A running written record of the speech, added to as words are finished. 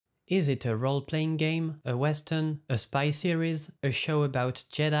Is it a role-playing game, a western, a spy series, a show about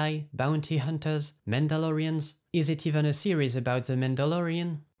Jedi, bounty hunters, Mandalorians? Is it even a series about the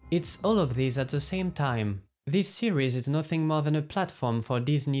Mandalorian? It's all of these at the same time. This series is nothing more than a platform for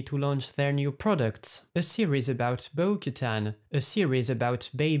Disney to launch their new products. A series about Bo-Katan, a series about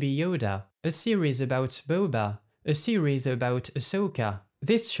Baby Yoda, a series about Boba, a series about Ahsoka.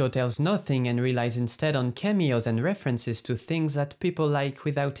 This show tells nothing and relies instead on cameos and references to things that people like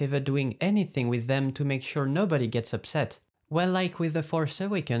without ever doing anything with them to make sure nobody gets upset. Well, like with The Force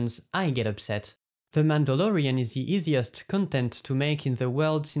Awakens, I get upset. The Mandalorian is the easiest content to make in the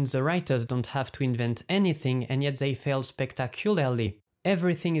world since the writers don't have to invent anything and yet they fail spectacularly.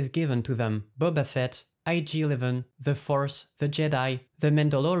 Everything is given to them: Boba Fett, IG-11, The Force, the Jedi, the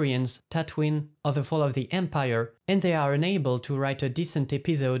Mandalorians, Tatooine, or the Fall of the Empire, and they are unable to write a decent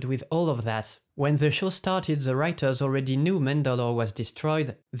episode with all of that. When the show started, the writers already knew Mandalore was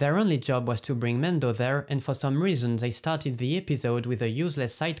destroyed. Their only job was to bring Mando there, and for some reason they started the episode with a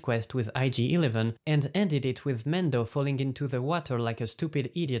useless side quest with IG-11 and ended it with Mando falling into the water like a stupid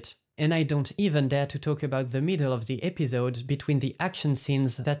idiot. And I don't even dare to talk about the middle of the episode between the action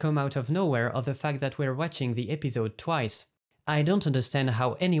scenes that come out of nowhere or the fact that we're watching the episode twice. I don't understand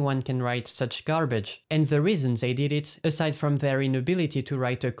how anyone can write such garbage, and the reason they did it, aside from their inability to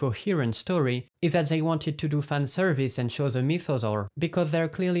write a coherent story, is that they wanted to do fan service and show the mythosaur, because they're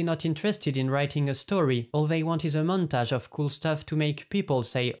clearly not interested in writing a story. All they want is a montage of cool stuff to make people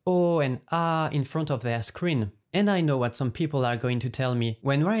say "oh" and "ah" in front of their screen. And I know what some people are going to tell me.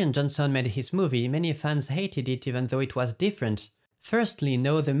 When Rian Johnson made his movie, many fans hated it even though it was different. Firstly,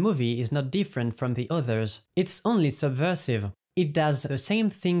 no, the movie is not different from the others. It's only subversive. It does the same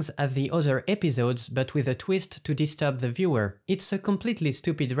things as the other episodes, but with a twist to disturb the viewer. It's a completely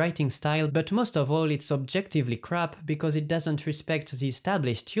stupid writing style, but most of all it's objectively crap because it doesn't respect the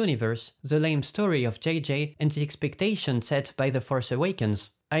established universe, the lame story of JJ, and the expectation set by The Force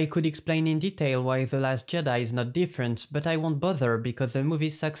Awakens. I could explain in detail why The Last Jedi is not different, but I won't bother because the movie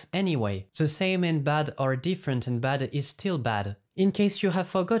sucks anyway. The same and bad or different and bad is still bad. In case you have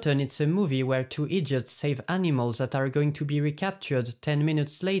forgotten, it's a movie where two idiots save animals that are going to be recaptured 10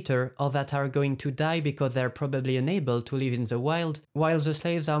 minutes later or that are going to die because they're probably unable to live in the wild, while the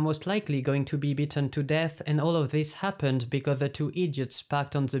slaves are most likely going to be beaten to death, and all of this happened because the two idiots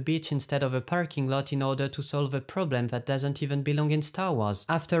parked on the beach instead of a parking lot in order to solve a problem that doesn't even belong in Star Wars.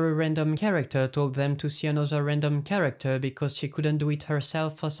 After a random character told them to see another random character because she couldn't do it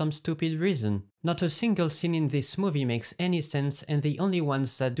herself for some stupid reason. Not a single scene in this movie makes any sense, and the only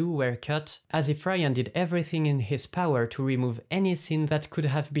ones that do were cut, as if Rian did everything in his power to remove any scene that could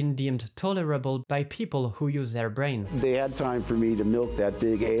have been deemed tolerable by people who use their brain. They had time for me to milk that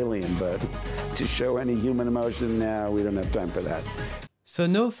big alien, but to show any human emotion, now we don't have time for that. So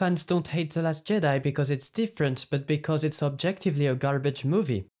no, fans don't hate The Last Jedi because it's different, but because it's objectively a garbage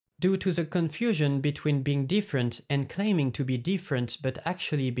movie. Due to the confusion between being different and claiming to be different but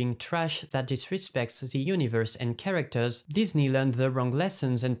actually being trash that disrespects the universe and characters, Disney learned the wrong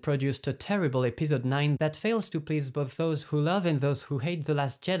lessons and produced a terrible episode 9 that fails to please both those who love and those who hate The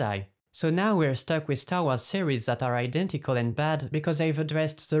Last Jedi. So now we're stuck with Star Wars series that are identical and bad because they've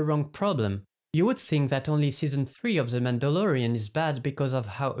addressed the wrong problem. You would think that only season 3 of The Mandalorian is bad because of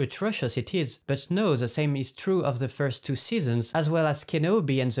how atrocious it is, but no, the same is true of the first 2 seasons, as well as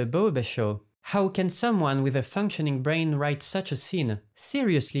Kenobi and the Boba show. How can someone with a functioning brain write such a scene?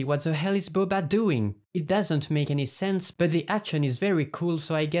 Seriously, what the hell is Boba doing? It doesn't make any sense, but the action is very cool,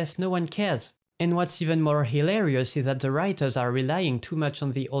 so I guess no one cares. And what's even more hilarious is that the writers are relying too much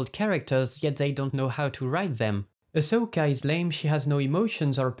on the old characters, yet they don't know how to write them. Ahsoka is lame, she has no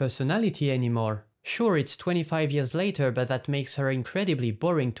emotions or personality anymore. Sure, it's 25 years later, but that makes her incredibly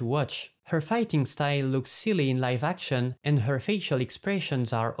boring to watch. Her fighting style looks silly in live action, and her facial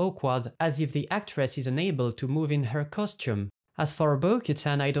expressions are awkward, as if the actress is unable to move in her costume. As for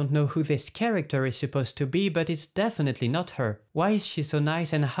Bo-Katan, I don't know who this character is supposed to be, but it's definitely not her. Why is she so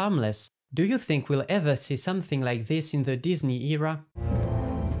nice and harmless? Do you think we'll ever see something like this in the Disney era?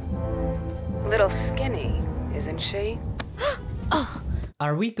 Little skinny, isn't she? Oh.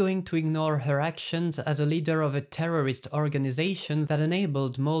 Are we going to ignore her actions as a leader of a terrorist organization that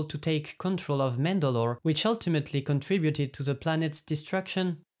enabled Maul to take control of Mandalore, which ultimately contributed to the planet's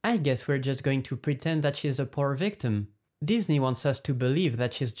destruction? I guess we're just going to pretend that she's a poor victim. Disney wants us to believe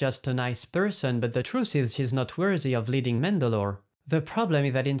that she's just a nice person, but the truth is she's not worthy of leading Mandalore. The problem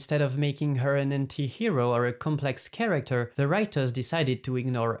is that instead of making her an anti-hero or a complex character, the writers decided to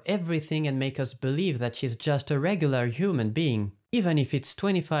ignore everything and make us believe that she's just a regular human being. Even if it's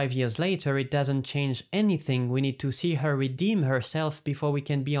 25 years later, it doesn't change anything. We need to see her redeem herself before we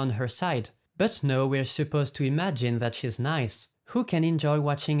can be on her side. But no, we're supposed to imagine that she's nice. Who can enjoy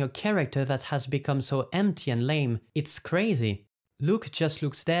watching a character that has become so empty and lame? It's crazy. Luke just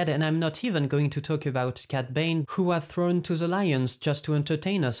looks dead, and I'm not even going to talk about Cad Bane, who was thrown to the lions just to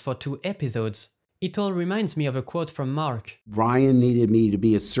entertain us for 2 episodes. It all reminds me of a quote from Mark. Ryan needed me to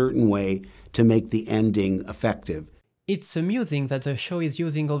be a certain way to make the ending effective. It's amusing that the show is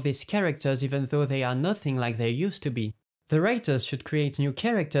using all these characters even though they are nothing like they used to be. The writers should create new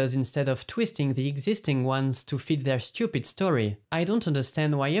characters instead of twisting the existing ones to fit their stupid story. I don't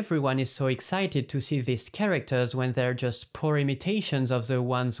understand why everyone is so excited to see these characters when they're just poor imitations of the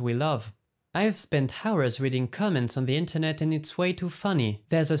ones we love. I've spent hours reading comments on the internet and it's way too funny.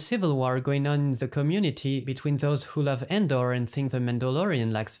 There's a civil war going on in the community between those who love Andor and think the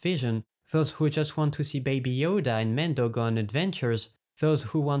Mandalorian lacks vision, those who just want to see Baby Yoda and Mando go on adventures, those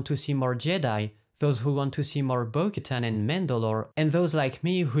who want to see more Jedi, those who want to see more Bo-Katan and Mandalore, and those like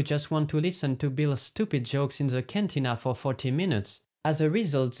me who just want to listen to Bill's stupid jokes in the cantina for 40 minutes. As a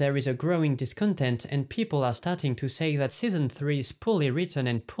result, there is a growing discontent and people are starting to say that Season 3 is poorly written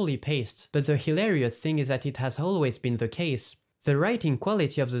and poorly paced, but the hilarious thing is that it has always been the case. The writing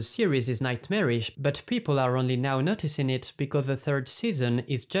quality of the series is nightmarish, but people are only now noticing it because the 3rd season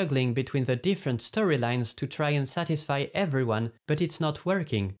is juggling between the different storylines to try and satisfy everyone, but it's not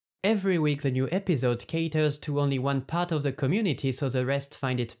working. Every week the new episode caters to only one part of the community so the rest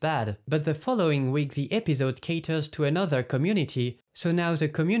find it bad, but the following week the episode caters to another community, so now the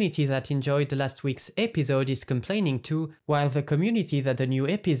community that enjoyed last week's episode is complaining too, while the community that the new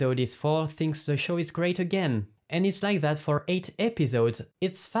episode is for thinks the show is great again. And it's like that for 8 episodes.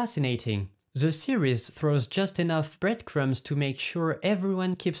 It's fascinating. The series throws just enough breadcrumbs to make sure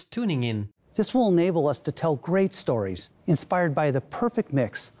everyone keeps tuning in. This will enable us to tell great stories, inspired by the perfect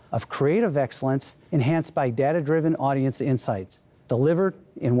mix of creative excellence enhanced by data-driven audience insights, delivered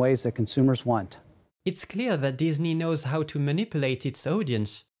in ways that consumers want. It's clear that Disney knows how to manipulate its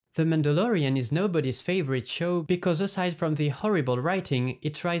audience. The Mandalorian is nobody's favorite show because aside from the horrible writing,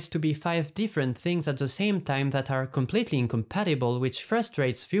 it tries to be 5 different things at the same time that are completely incompatible, which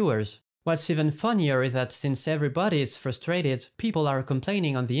frustrates viewers. What's even funnier is that since everybody is frustrated, people are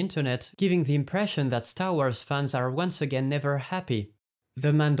complaining on the internet, giving the impression that Star Wars fans are once again never happy. The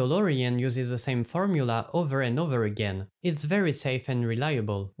Mandalorian uses the same formula over and over again. It's very safe and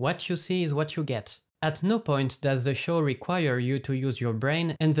reliable. What you see is what you get. At no point does the show require you to use your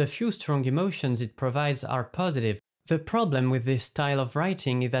brain, and the few strong emotions it provides are positive. The problem with this style of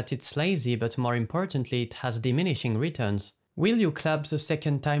writing is that it's lazy, but more importantly, it has diminishing returns. Will you clap the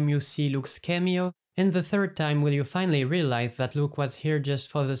second time you see Luke's cameo? And the 3rd time will you finally realize that Luke was here just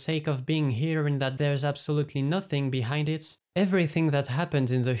for the sake of being here and that there's absolutely nothing behind it? Everything that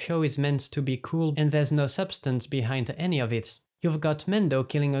happens in the show is meant to be cool and there's no substance behind any of it. You've got Mando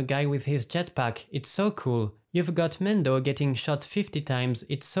killing a guy with his jetpack, it's so cool. You've got Mando getting shot 50 times,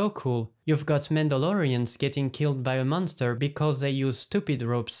 it's so cool. You've got Mandalorians getting killed by a monster because they use stupid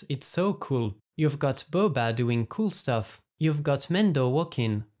ropes, it's so cool. You've got Boba doing cool stuff. You've got Mando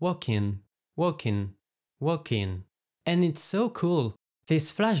walking. And it's so cool.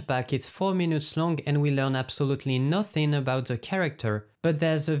 This flashback is 4 minutes long and we learn absolutely nothing about the character, but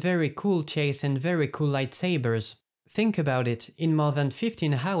there's a very cool chase and very cool lightsabers. Think about it, in more than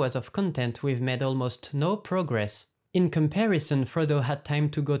 15 hours of content we've made almost no progress. In comparison, Frodo had time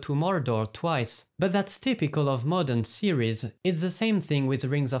to go to Mordor twice, but that's typical of modern series. It's the same thing with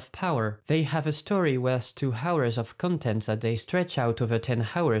Rings of Power. They have a story worth 2 hours of content that they stretch out over 10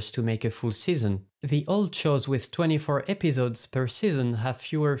 hours to make a full season. The old shows with 24 episodes per season have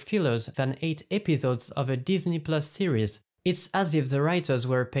fewer fillers than 8 episodes of a Disney Plus series. It's as if the writers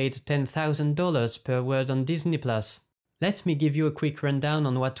were paid $10,000 per word on Disney Plus. Let me give you a quick rundown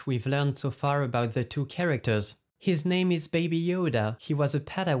on what we've learned so far about the 2 characters. His name is Baby Yoda. He was a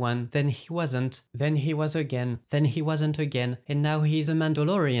Padawan, then he wasn't, then he was again, then he wasn't again, and now he's a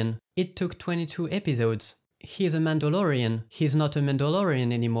Mandalorian. It took 22 episodes. He's a Mandalorian. He's not a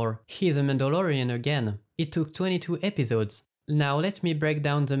Mandalorian anymore. He's a Mandalorian again. It took 22 episodes. Now let me break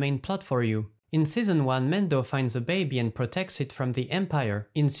down the main plot for you. In Season 1, Mando finds a baby and protects it from the Empire.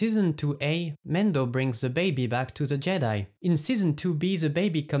 In Season 2A, Mando brings the baby back to the Jedi. In Season 2B, the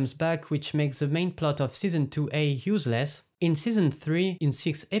baby comes back, which makes the main plot of Season 2A useless. In Season 3, in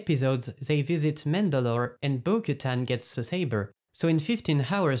 6 episodes, they visit Mandalore and Bo-Katan gets the saber. So in 15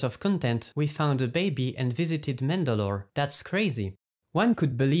 hours of content, we found a baby and visited Mandalore. That's crazy. One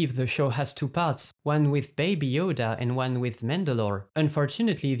could believe the show has two parts, one with Baby Yoda and one with Mandalore.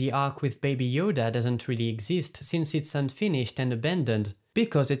 Unfortunately, the arc with Baby Yoda doesn't really exist since it's unfinished and abandoned,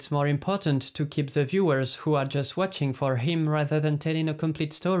 because it's more important to keep the viewers who are just watching for him rather than telling a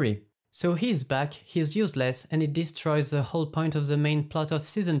complete story. So he's back, he's useless, and it destroys the whole point of the main plot of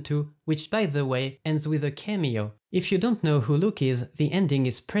season 2, which by the way ends with a cameo. If you don't know who Luke is, the ending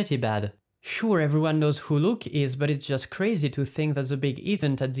is pretty bad. Sure, everyone knows who Luke is, but it's just crazy to think that the big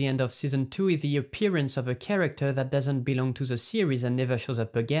event at the end of season 2 is the appearance of a character that doesn't belong to the series and never shows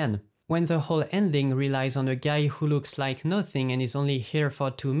up again. When the whole ending relies on a guy who looks like nothing and is only here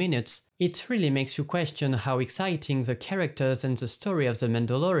for 2 minutes, it really makes you question how exciting the characters and the story of The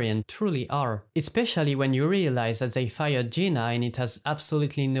Mandalorian truly are. Especially when you realize that they fired Gina and it has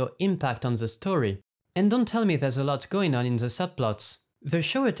absolutely no impact on the story. And don't tell me there's a lot going on in the subplots. The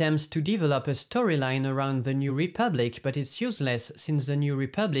show attempts to develop a storyline around the New Republic, but it's useless since the New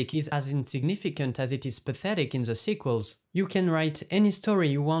Republic is as insignificant as it is pathetic in the sequels. You can write any story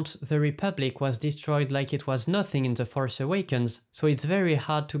you want, the Republic was destroyed like it was nothing in The Force Awakens, so it's very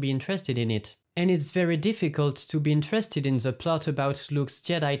hard to be interested in it. And it's very difficult to be interested in the plot about Luke's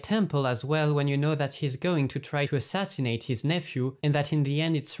Jedi Temple as well when you know that he's going to try to assassinate his nephew and that in the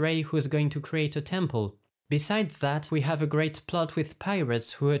end it's Rey who's going to create a temple. Besides that, we have a great plot with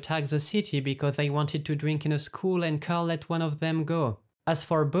pirates who attack the city because they wanted to drink in a school and Carl let one of them go. As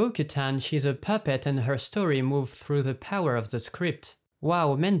for Bo-Katan, she's a puppet and her story moved through the power of the script.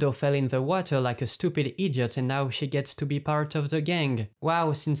 Wow, Mando fell in the water like a stupid idiot and now she gets to be part of the gang.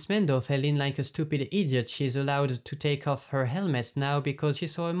 Wow, since Mando fell in like a stupid idiot, she's allowed to take off her helmet now because she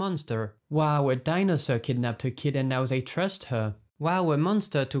saw a monster. Wow, a dinosaur kidnapped a kid and now they trust her. Wow, a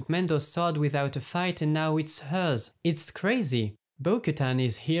monster took Mando's sword without a fight and now it's hers. It's crazy. Bo-Katan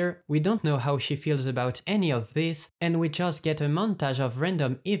is here, we don't know how she feels about any of this, and we just get a montage of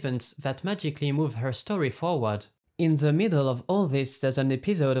random events that magically move her story forward. In the middle of all this, there's an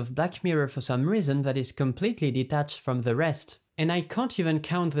episode of Black Mirror for some reason that is completely detached from the rest. And I can't even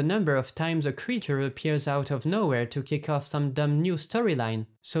count the number of times a creature appears out of nowhere to kick off some dumb new storyline.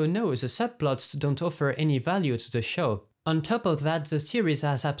 So no, the subplots don't offer any value to the show. On top of that, the series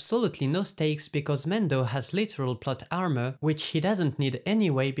has absolutely no stakes because Mando has literal plot armor, which he doesn't need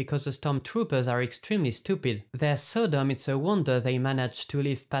anyway because the stormtroopers are extremely stupid. They're so dumb it's a wonder they managed to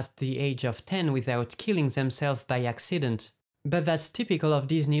live past the age of 10 without killing themselves by accident. But that's typical of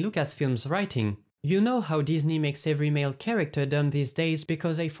Disney Lucasfilm's writing. You know how Disney makes every male character dumb these days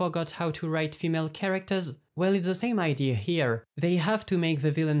because they forgot how to write female characters? Well, it's the same idea here. They have to make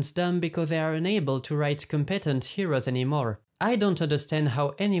the villains dumb because they are unable to write competent heroes anymore. I don't understand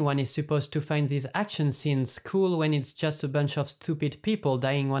how anyone is supposed to find these action scenes cool when it's just a bunch of stupid people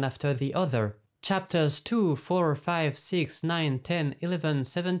dying one after the other. Chapters 2, 4, 5, 6, 9, 10, 11,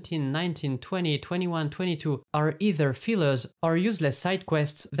 17, 19, 20, 21, 22 are either fillers or useless side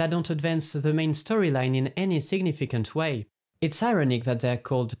quests that don't advance the main storyline in any significant way. It's ironic that they're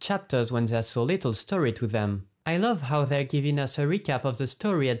called chapters when there's so little story to them. I love how they're giving us a recap of the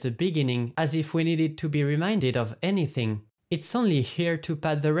story at the beginning as if we needed to be reminded of anything. It's only here to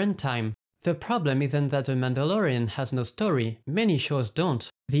pad the runtime. The problem isn't that The Mandalorian has no story, many shows don't.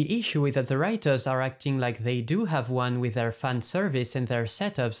 The issue is that the writers are acting like they do have one with their fan service and their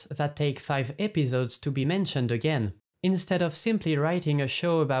setups that take 5 episodes to be mentioned again. Instead of simply writing a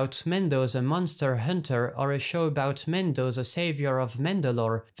show about Mando a monster hunter or a show about Mando the savior of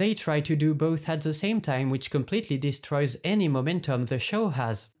Mandalore, they try to do both at the same time, which completely destroys any momentum the show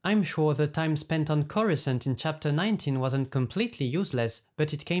has. I'm sure the time spent on Coruscant in chapter 19 wasn't completely useless,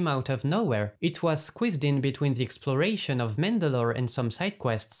 but it came out of nowhere. It was squeezed in between the exploration of Mandalore and some side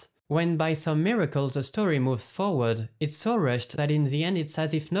quests. When by some miracle the story moves forward, it's so rushed that in the end it's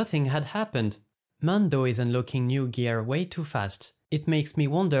as if nothing had happened. Mando is unlocking new gear way too fast. It makes me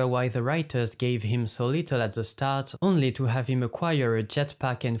wonder why the writers gave him so little at the start, only to have him acquire a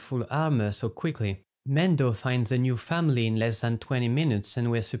jetpack and full armor so quickly. Mando finds a new family in less than 20 minutes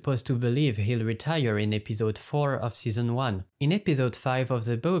and we're supposed to believe he'll retire in episode 4 of season 1. In episode 5 of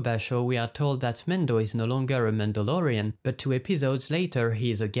the Boba show we are told that Mando is no longer a Mandalorian, but 2 episodes later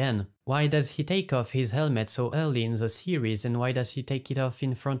he is again. Why does he take off his helmet so early in the series and why does he take it off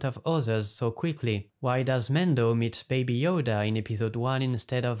in front of others so quickly? Why does Mando meet Baby Yoda in episode 1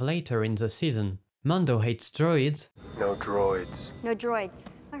 instead of later in the season? Mando hates droids. No droids. No droids.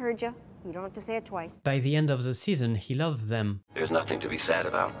 I heard you. You don't have to say it twice. By the end of the season, he loves them. There's nothing to be sad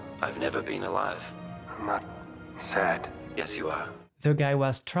about. I've never been alive. I'm not sad. Yes, you are. The guy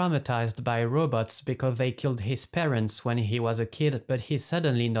was traumatized by robots because they killed his parents when he was a kid, but he's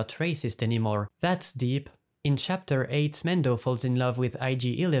suddenly not racist anymore. That's deep. In Chapter 8, Mando falls in love with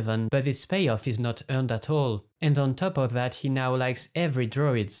IG-11, but this payoff is not earned at all. And on top of that, he now likes every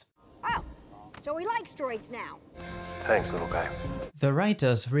droid. Oh, so he likes droids now. Thanks, little guy. The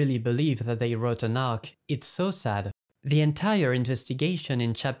writers really believe that they wrote an arc. It's so sad. The entire investigation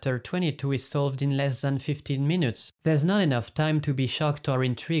in Chapter 22 is solved in less than 15 minutes. There's not enough time to be shocked or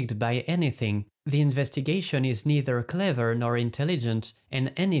intrigued by anything. The investigation is neither clever nor intelligent,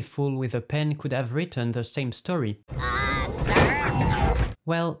 and any fool with a pen could have written the same story.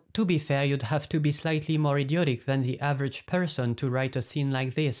 Well, to be fair, you'd have to be slightly more idiotic than the average person to write a scene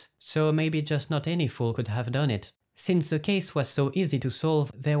like this, so maybe just not any fool could have done it. Since the case was so easy to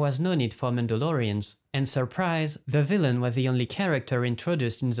solve, there was no need for Mandalorians. And surprise, the villain was the only character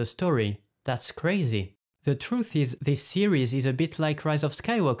introduced in the story. That's crazy. The truth is, this series is a bit like Rise of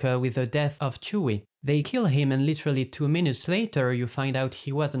Skywalker with the death of Chewie. They kill him and literally 2 minutes later you find out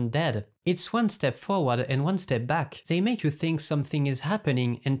he wasn't dead. It's one step forward and one step back. They make you think something is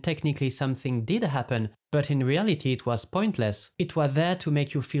happening and technically something did happen, but in reality it was pointless. It was there to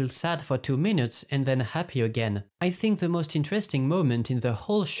make you feel sad for 2 minutes and then happy again. I think the most interesting moment in the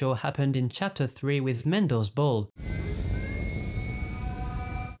whole show happened in Chapter 3 with Mando's ball.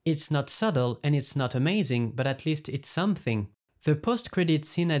 It's not subtle and it's not amazing, but at least it's something. The post-credit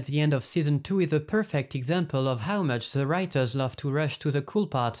scene at the end of Season 2 is a perfect example of how much the writers love to rush to the cool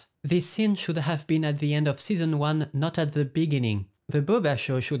part. This scene should have been at the end of Season 1, not at the beginning. The Boba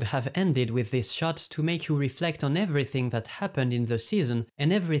show should have ended with this shot to make you reflect on everything that happened in the season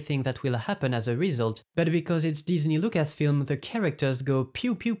and everything that will happen as a result, but because it's Disney Lucasfilm, the characters go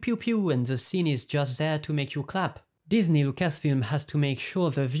pew pew pew pew and the scene is just there to make you clap. Disney Lucasfilm has to make sure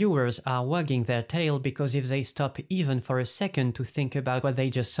the viewers are wagging their tail, because if they stop even for a second to think about what they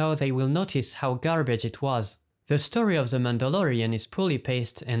just saw, they will notice how garbage it was. The story of The Mandalorian is poorly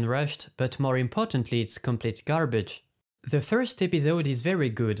paced and rushed, but more importantly it's complete garbage. The first episode is very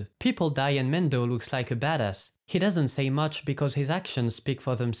good. People die and Mando looks like a badass. He doesn't say much because his actions speak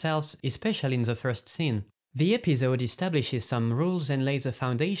for themselves, especially in the first scene. The episode establishes some rules and lays the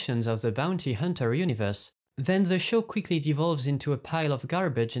foundations of the bounty hunter universe. Then the show quickly devolves into a pile of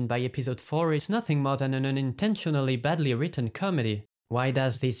garbage, and by episode 4 it's nothing more than an unintentionally badly written comedy. Why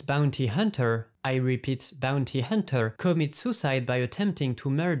does this bounty hunter, I repeat bounty hunter, commit suicide by attempting to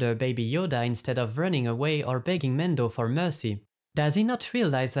murder Baby Yoda instead of running away or begging Mando for mercy? Does he not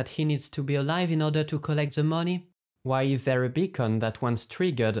realize that he needs to be alive in order to collect the money? Why is there a beacon that once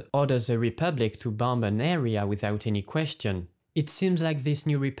triggered orders the Republic to bomb an area without any question? It seems like this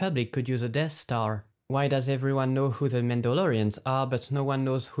new Republic could use a Death Star. Why does everyone know who the Mandalorians are, but no one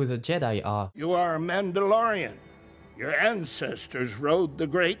knows who the Jedi are? You are a Mandalorian. Your ancestors rode the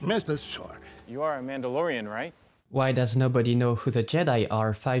great mythosaur. You are a Mandalorian, right? Why does nobody know who the Jedi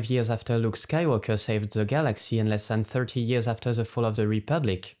are 5 years after Luke Skywalker saved the galaxy and less than 30 years after the fall of the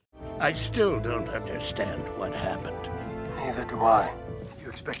Republic? I still don't understand what happened. Neither do I. You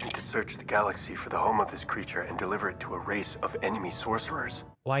expect me to search the galaxy for the home of this creature and deliver it to a race of enemy sorcerers?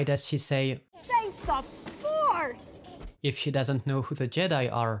 Why does she say, Thank the Force! if she doesn't know who the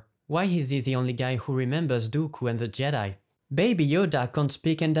Jedi are? Why is he the only guy who remembers Dooku and the Jedi? Baby Yoda can't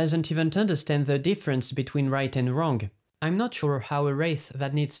speak and doesn't even understand the difference between right and wrong. I'm not sure how a race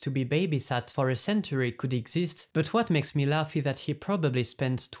that needs to be babysat for a century could exist, but what makes me laugh is that he probably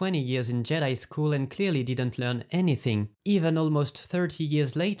spent 20 years in Jedi school and clearly didn't learn anything. Even almost 30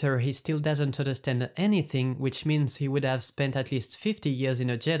 years later, he still doesn't understand anything, which means he would have spent at least 50 years in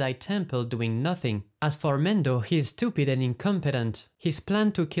a Jedi temple doing nothing. As for Mando, he's stupid and incompetent. His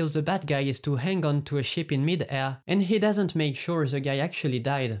plan to kill the bad guy is to hang on to a ship in mid-air, and he doesn't make sure the guy actually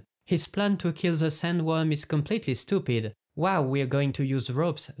died. His plan to kill the sandworm is completely stupid. Wow, we're going to use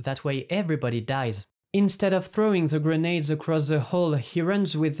ropes, that way everybody dies. Instead of throwing the grenades across the hall, he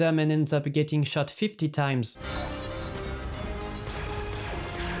runs with them and ends up getting shot 50 times.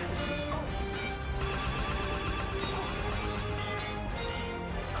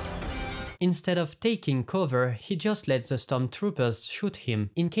 Instead of taking cover, he just lets the stormtroopers shoot him.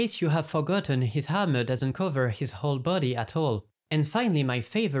 In case you have forgotten, his armor doesn't cover his whole body at all. And finally, my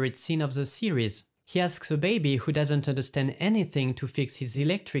favorite scene of the series. He asks a baby who doesn't understand anything to fix his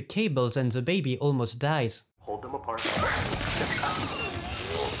electric cables and the baby almost dies. Hold them apart.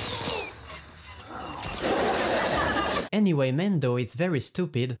 Anyway, Mando is very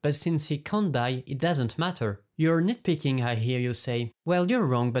stupid, but since he can't die, it doesn't matter. You're nitpicking, I hear you say. Well, you're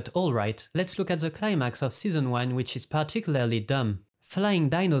wrong, but alright. Let's look at the climax of Season 1, which is particularly dumb. Flying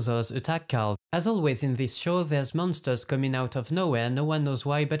dinosaurs attack Carl. As always in this show, there's monsters coming out of nowhere, no one knows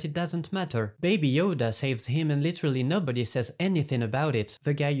why, but it doesn't matter. Baby Yoda saves him and literally nobody says anything about it.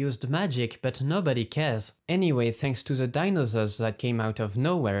 The guy used magic, but nobody cares. Anyway, thanks to the dinosaurs that came out of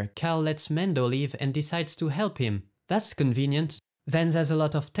nowhere, Carl lets Mando leave and decides to help him. That's convenient. Then there's a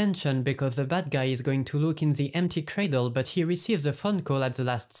lot of tension because the bad guy is going to look in the empty cradle, but he receives a phone call at the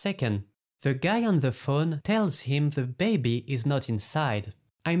last second. The guy on the phone tells him the baby is not inside.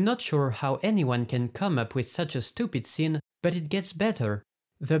 I'm not sure how anyone can come up with such a stupid scene, but it gets better.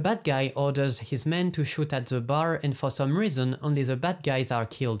 The bad guy orders his men to shoot at the bar and for some reason only the bad guys are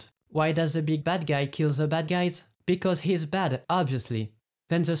killed. Why does the big bad guy kill the bad guys? Because he's bad, obviously.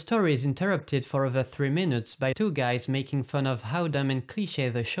 Then the story is interrupted for over 3 minutes by two guys making fun of how dumb and cliché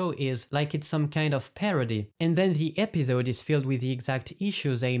the show is, like it's some kind of parody. And then the episode is filled with the exact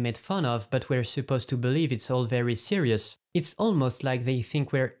issues they made fun of, but we're supposed to believe it's all very serious. It's almost like they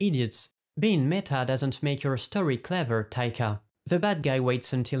think we're idiots. Being meta doesn't make your story clever, Taika. The bad guy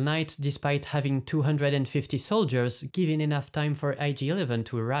waits until night despite having 250 soldiers, giving enough time for IG-11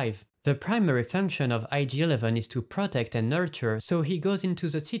 to arrive. The primary function of IG-11 is to protect and nurture, so he goes into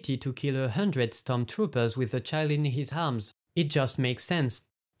the city to kill 100 stormtroopers with the child in his arms. It just makes sense.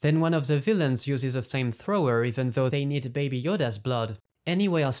 Then one of the villains uses a flamethrower even though they need Baby Yoda's blood.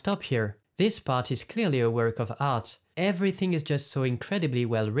 Anyway, I'll stop here. This part is clearly a work of art. Everything is just so incredibly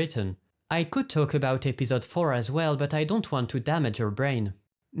well written. I could talk about episode 4 as well, but I don't want to damage your brain.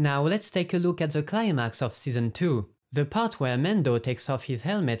 Now let's take a look at the climax of season 2. The part where Mando takes off his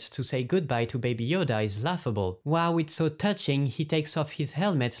helmet to say goodbye to Baby Yoda is laughable. Wow, it's so touching, he takes off his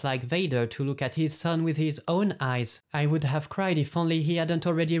helmet like Vader to look at his son with his own eyes. I would have cried if only he hadn't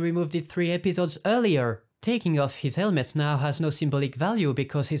already removed it 3 episodes earlier. Taking off his helmet now has no symbolic value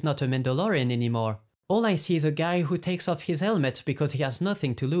because he's not a Mandalorian anymore. All I see is a guy who takes off his helmet because he has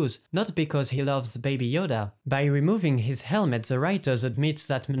nothing to lose, not because he loves Baby Yoda. By removing his helmet, the writers admit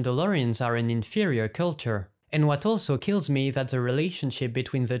that Mandalorians are an inferior culture. And what also kills me that the relationship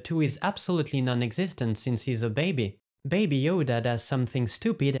between the two is absolutely non-existent since he's a baby. Baby Yoda does something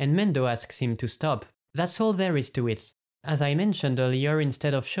stupid and Mando asks him to stop. That's all there is to it. As I mentioned earlier,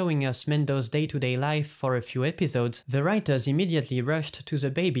 instead of showing us Mando's day-to-day life for a few episodes, the writers immediately rushed to the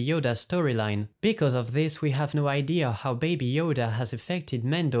Baby Yoda storyline. Because of this, we have no idea how Baby Yoda has affected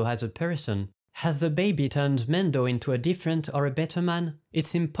Mando as a person. Has the baby turned Mando into a different or a better man?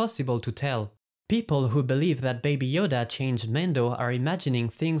 It's impossible to tell. People who believe that Baby Yoda changed Mando are imagining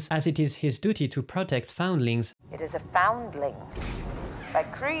things as it is his duty to protect foundlings. It is a foundling. By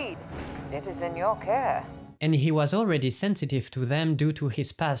creed, it is in your care. And he was already sensitive to them due to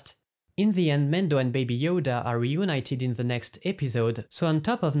his past. In the end, Mando and Baby Yoda are reunited in the next episode, so on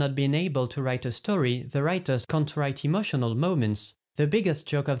top of not being able to write a story, the writers can't write emotional moments. The biggest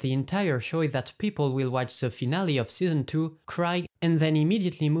joke of the entire show is that people will watch the finale of season 2, cry, and then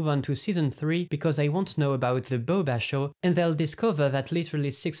immediately move on to season 3 because they won't know about the Boba show, and they'll discover that literally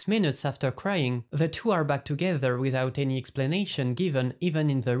 6 minutes after crying, the two are back together without any explanation given even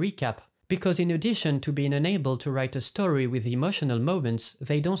in the recap. Because in addition to being unable to write a story with emotional moments,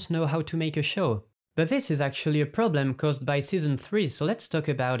 they don't know how to make a show. But this is actually a problem caused by season 3, so let's talk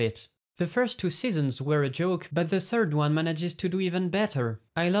about it. The first 2 seasons were a joke, but the third one manages to do even better.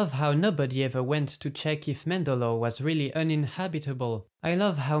 I love how nobody ever went to check if Mandalore was really uninhabitable. I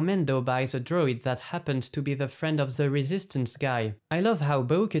love how Mando buys a droid that happens to be the friend of the Resistance guy. I love how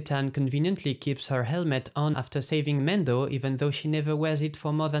Bo-Katan conveniently keeps her helmet on after saving Mando even though she never wears it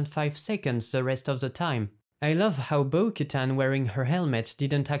for more than 5 seconds the rest of the time. I love how Bo-Katan wearing her helmet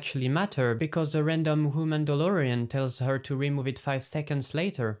didn't actually matter because the random Mandalorian tells her to remove it 5 seconds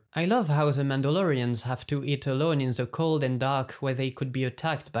later. I love how the Mandalorians have to eat alone in the cold and dark where they could be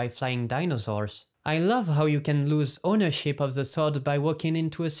attacked by flying dinosaurs. I love how you can lose ownership of the sword by walking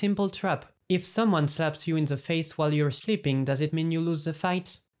into a simple trap. If someone slaps you in the face while you're sleeping, does it mean you lose the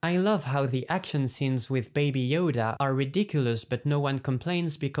fight? I love how the action scenes with Baby Yoda are ridiculous but no one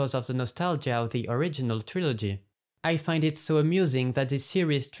complains because of the nostalgia of the original trilogy. I find it so amusing that this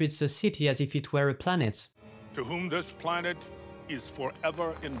series treats the city as if it were a planet. To whom this planet is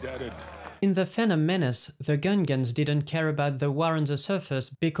forever indebted. In The Phantom Menace, the Gungans didn't care about the war on the surface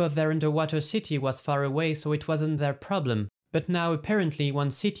because their underwater city was far away so it wasn't their problem. But now apparently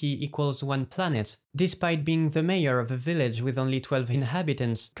one city equals one planet. Despite being the mayor of a village with only 12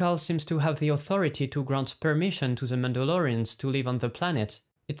 inhabitants, Carl seems to have the authority to grant permission to the Mandalorians to live on the planet.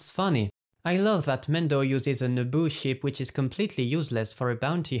 It's funny. I love that Mando uses a Naboo ship which is completely useless for a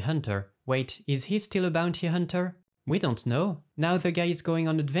bounty hunter. Wait, is he still a bounty hunter? We don't know. Now the guy is going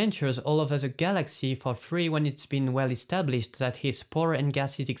on adventures all over the galaxy for free when it's been well established that he's poor and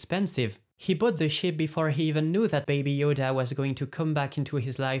gas is expensive. He bought the ship before he even knew that Baby Yoda was going to come back into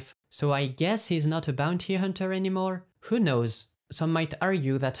his life, so I guess he's not a bounty hunter anymore? Who knows? Some might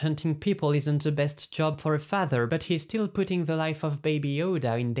argue that hunting people isn't the best job for a father, but he's still putting the life of Baby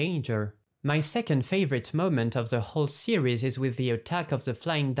Yoda in danger. My second favorite moment of the whole series is with the attack of the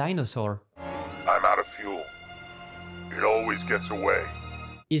flying dinosaur. I'm out of fuel. It always gets away.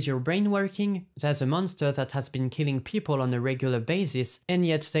 Is your brain working? There's a monster that has been killing people on a regular basis, and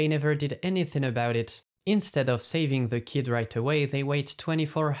yet they never did anything about it. Instead of saving the kid right away, they wait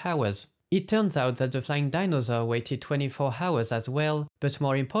 24 hours. It turns out that the flying dinosaur waited 24 hours as well, but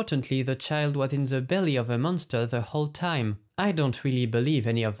more importantly, the child was in the belly of a monster the whole time. I don't really believe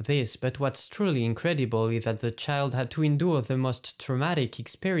any of this, but what's truly incredible is that the child had to endure the most traumatic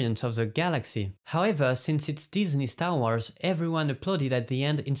experience of the galaxy. However, since it's Disney Star Wars, everyone applauded at the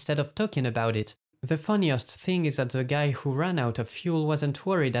end instead of talking about it. The funniest thing is that the guy who ran out of fuel wasn't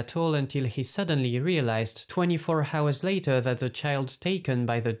worried at all until he suddenly realized 24 hours later that the child taken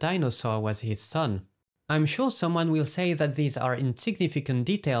by the dinosaur was his son. I'm sure someone will say that these are insignificant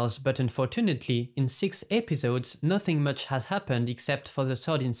details, but unfortunately, in 6 episodes, nothing much has happened except for the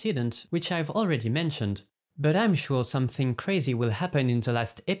sword incident, which I've already mentioned. But I'm sure something crazy will happen in the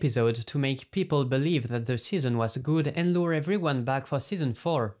last episode to make people believe that the season was good and lure everyone back for season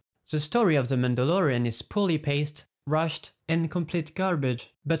 4. The story of The Mandalorian is poorly paced, rushed, and complete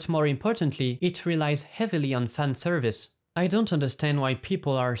garbage, but more importantly, it relies heavily on fan service. I don't understand why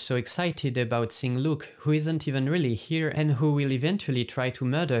people are so excited about seeing Luke, who isn't even really here and who will eventually try to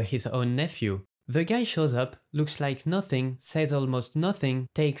murder his own nephew. The guy shows up, looks like nothing, says almost nothing,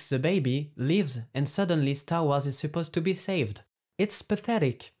 takes the baby, leaves, and suddenly Star Wars is supposed to be saved. It's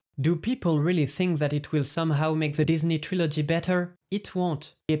pathetic. Do people really think that it will somehow make the Disney Trilogy better? It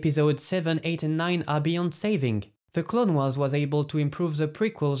won't. Episodes 7, 8 and 9 are beyond saving. The Clone Wars was able to improve the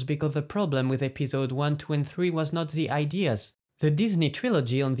prequels because the problem with episode 1, 2 and 3 was not the ideas. The Disney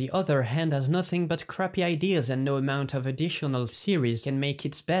Trilogy on the other hand has nothing but crappy ideas and no amount of additional series can make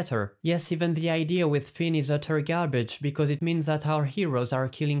it better. Yes, even the idea with Finn is utter garbage because it means that our heroes are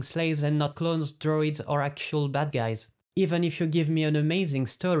killing slaves and not clones, droids or actual bad guys. Even if you give me an amazing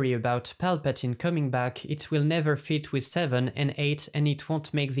story about Palpatine coming back, it will never fit with 7 and 8 and it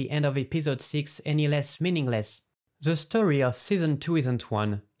won't make the end of episode 6 any less meaningless. The story of season 2 isn't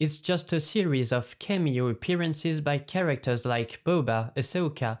one, it's just a series of cameo appearances by characters like Boba,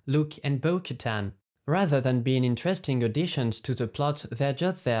 Ahsoka, Luke and Bo-Katan. Rather than being interesting additions to the plot, they're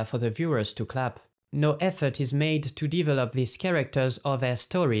just there for the viewers to clap. No effort is made to develop these characters or their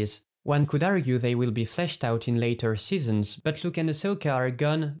stories. One could argue they will be fleshed out in later seasons, but Luke and Ahsoka are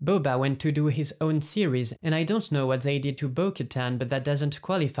gone, Boba went to do his own series, and I don't know what they did to Bo-Katan, but that doesn't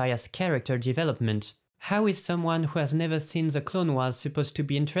qualify as character development. How is someone who has never seen the Clone Wars supposed to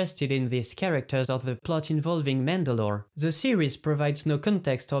be interested in these characters or the plot involving Mandalore? The series provides no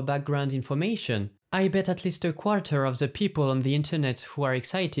context or background information. I bet at least a quarter of the people on the internet who are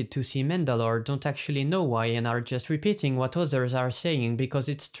excited to see Mandalore don't actually know why and are just repeating what others are saying because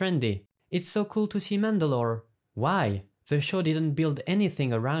it's trendy. It's so cool to see Mandalore. Why? The show didn't build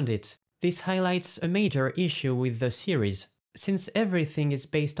anything around it. This highlights a major issue with the series. Since everything is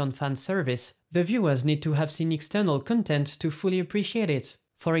based on fan service, the viewers need to have seen external content to fully appreciate it.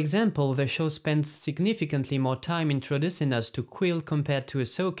 For example, the show spends significantly more time introducing us to Quill compared to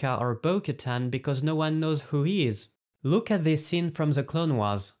Ahsoka or Bo-Katan because no one knows who he is. Look at this scene from the Clone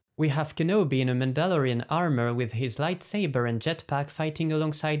Wars. We have Kenobi in a Mandalorian armor with his lightsaber and jetpack fighting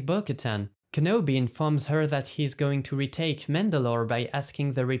alongside Bo-Katan. Kenobi informs her that he's going to retake Mandalore by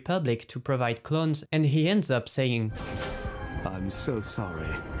asking the Republic to provide clones, and he ends up saying, "I'm so sorry."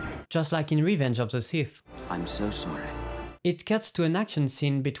 Just like in Revenge of the Sith. I'm so sorry. It cuts to an action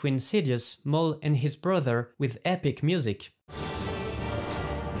scene between Sidious, Maul and his brother with epic music.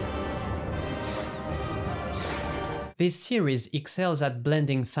 This series excels at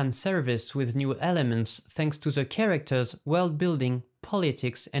blending fan service with new elements thanks to the characters, world building,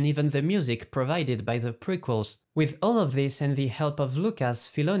 politics and even the music provided by the prequels. With all of this and the help of Lucas,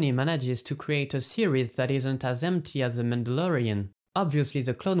 Filoni manages to create a series that isn't as empty as The Mandalorian. Obviously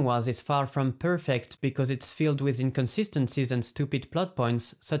the Clone Wars is far from perfect because it's filled with inconsistencies and stupid plot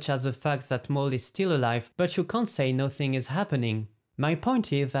points, such as the fact that Maul is still alive, but you can't say nothing is happening. My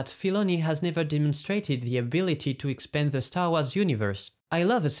point is that Filoni has never demonstrated the ability to expand the Star Wars universe. I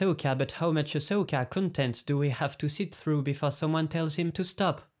love Ahsoka, but how much Ahsoka content do we have to sit through before someone tells him to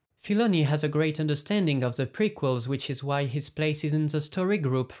stop? Filoni has a great understanding of the prequels, which is why his place is in the story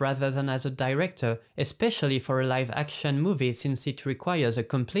group rather than as a director, especially for a live-action movie since it requires a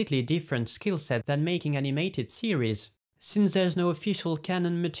completely different skill set than making animated series. Since there's no official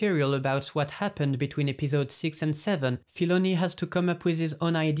canon material about what happened between episodes 6 and 7, Filoni has to come up with his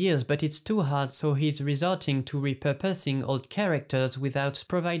own ideas, but it's too hard, so he's resorting to repurposing old characters without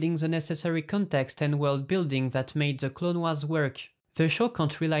providing the necessary context and world building that made the Clone Wars work. The show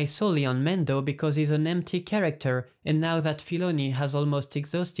can't rely solely on Mando because he's an empty character, and now that Filoni has almost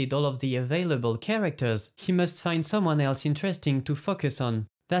exhausted all of the available characters, he must find someone else interesting to focus on.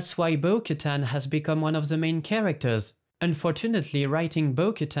 That's why Bo-Katan has become one of the main characters. Unfortunately, writing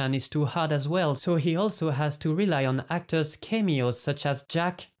Bo-Katan is too hard as well, so he also has to rely on actors' cameos such as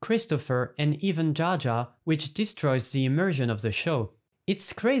Jack, Christopher, and even Jar Jar, which destroys the immersion of the show.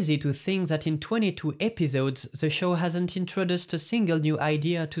 It's crazy to think that in 22 episodes, the show hasn't introduced a single new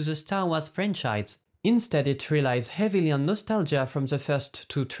idea to the Star Wars franchise. Instead, it relies heavily on nostalgia from the first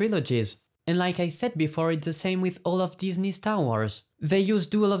two trilogies. And like I said before, it's the same with all of Disney Star Wars. They use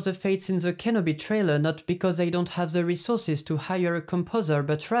Duel of the Fates in the Kenobi trailer not because they don't have the resources to hire a composer,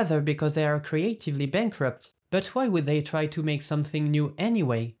 but rather because they are creatively bankrupt. But why would they try to make something new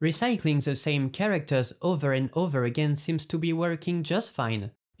anyway? Recycling the same characters over and over again seems to be working just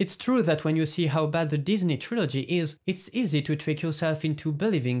fine. It's true that when you see how bad the Disney Trilogy is, it's easy to trick yourself into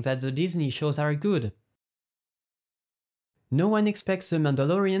believing that the Disney shows are good. No one expects The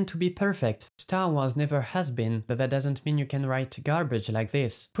Mandalorian to be perfect. Star Wars never has been, but that doesn't mean you can write garbage like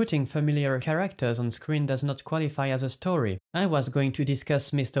this. Putting familiar characters on screen does not qualify as a story. I was going to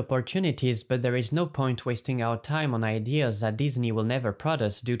discuss missed opportunities, but there is no point wasting our time on ideas that Disney will never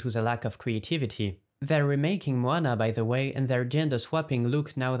produce due to the lack of creativity. They're remaking Moana, by the way, and they're gender-swapping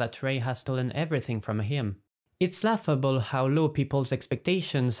Luke now that Rey has stolen everything from him. It's laughable how low people's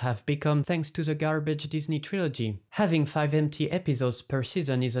expectations have become thanks to the garbage Disney Trilogy. Having 5 empty episodes per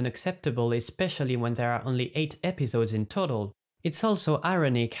season is unacceptable, especially when there are only 8 episodes in total. It's also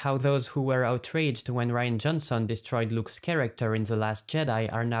ironic how those who were outraged when Rian Johnson destroyed Luke's character in The Last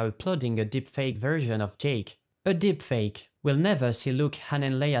Jedi are now applauding a deepfake version of Jake. A deepfake. We'll never see Luke, Han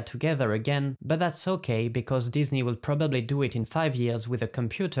and Leia together again, but that's okay because Disney will probably do it in 5 years with a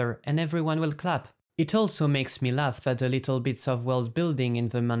computer and everyone will clap. It also makes me laugh that the little bits of world building in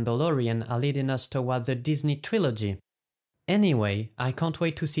The Mandalorian are leading us toward the Disney Trilogy. Anyway, I can't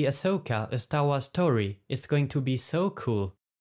wait to see Ahsoka, a Star Wars story. It's going to be so cool.